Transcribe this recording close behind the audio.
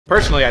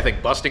Personally, I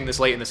think busting this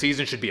late in the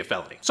season should be a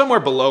felony.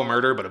 Somewhere below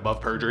murder, but above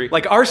perjury.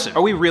 Like arson.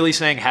 Are we really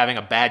saying having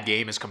a bad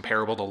game is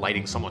comparable to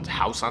lighting someone's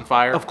house on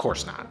fire? Of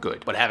course not.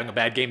 Good. But having a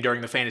bad game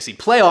during the fantasy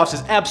playoffs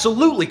is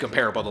absolutely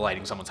comparable to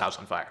lighting someone's house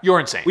on fire. You're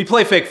insane. We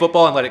play fake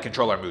football and let it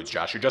control our moods,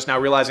 Josh. You're just now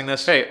realizing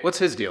this? Hey, what's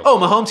his deal? Oh,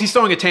 Mahomes, he's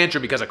throwing a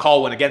tantrum because a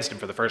call went against him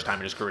for the first time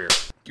in his career.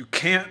 You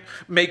can't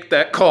make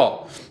that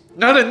call.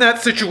 Not in that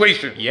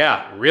situation.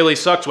 Yeah, really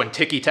sucks when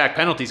ticky-tack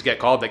penalties get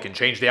called that can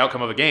change the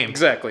outcome of a game.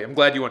 Exactly, I'm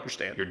glad you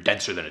understand. You're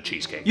denser than a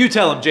cheesecake. You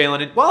tell him,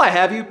 Jalen, and while I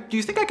have you, do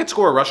you think I could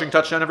score a rushing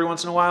touchdown every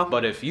once in a while?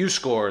 But if you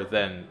score,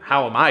 then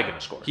how am I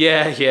gonna score?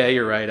 Yeah,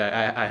 you're right,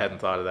 I hadn't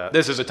thought of that.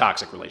 This is a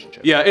toxic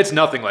relationship. Yeah, it's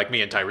nothing like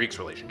me and Tyreek's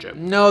relationship.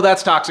 No,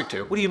 that's toxic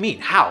too. What do you mean,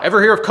 how?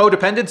 Ever hear of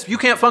codependence? You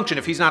can't function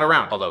if he's not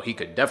around. Although he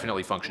could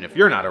definitely function if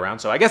you're not around,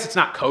 so I guess it's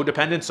not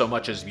codependent so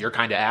much as you're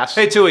kinda ass.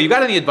 Hey Tua, you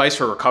got any advice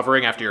for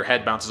recovering after your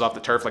head bounces off the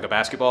turf like a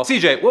basketball?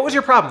 CJ, what was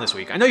your problem this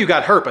week? I know you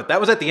got hurt, but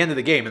that was at the end of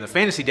the game and the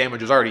fantasy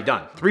damage was already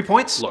done. 3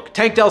 points? Look,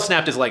 Tank Dell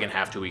snapped his leg in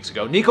half 2 weeks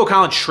ago. Nico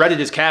Collins shredded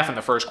his calf in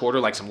the first quarter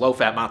like some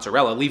low-fat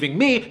mozzarella, leaving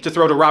me to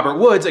throw to Robert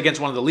Woods against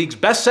one of the league's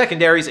best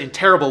secondaries in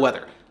terrible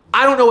weather.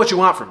 I don't know what you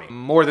want from me.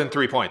 More than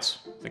 3 points.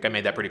 I think I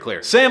made that pretty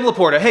clear. Sam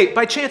Laporta. Hey,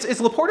 by chance,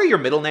 is Laporta your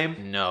middle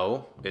name?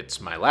 No,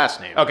 it's my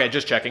last name. Okay,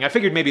 just checking. I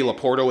figured maybe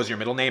Laporta was your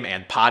middle name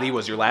and Potty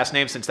was your last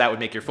name, since that would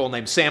make your full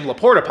name Sam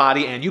Laporta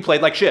Potty, and you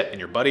played like shit, and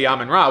your buddy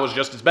Amon-Ra was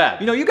just as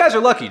bad. You know, you guys are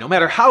lucky. No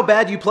matter how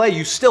bad you play,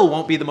 you still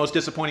won't be the most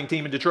disappointing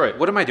team in Detroit.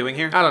 What am I doing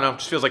here? I don't know.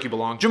 Just feels like you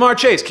belong. Jamar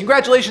Chase.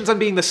 Congratulations on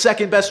being the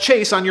second best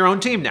Chase on your own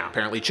team now.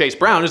 Apparently Chase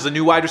Brown is the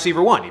new wide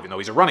receiver 1, even though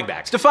he's a running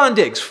back. Stephon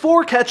Diggs.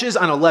 4 catches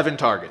on 11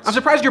 targets. I'm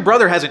surprised your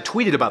brother hasn't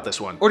tweeted about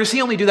this one. Or does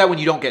he only do that when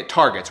you don't get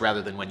targets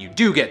rather than when you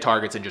do get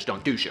targets and just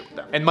don't do shit with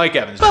them? And Mike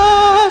Evans.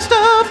 Bust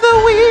of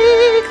the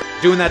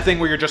week. Doing that thing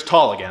where you're just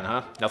tall again,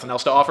 huh? Nothing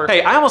else to offer?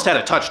 Hey, I almost had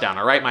a touchdown,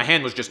 all right? My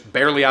hand was just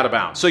barely out of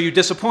bounds. So you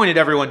disappointed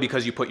everyone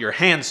because you put your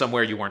hand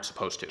somewhere you weren't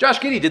supposed to. Josh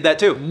Giddey did that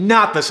too.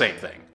 Not the same thing.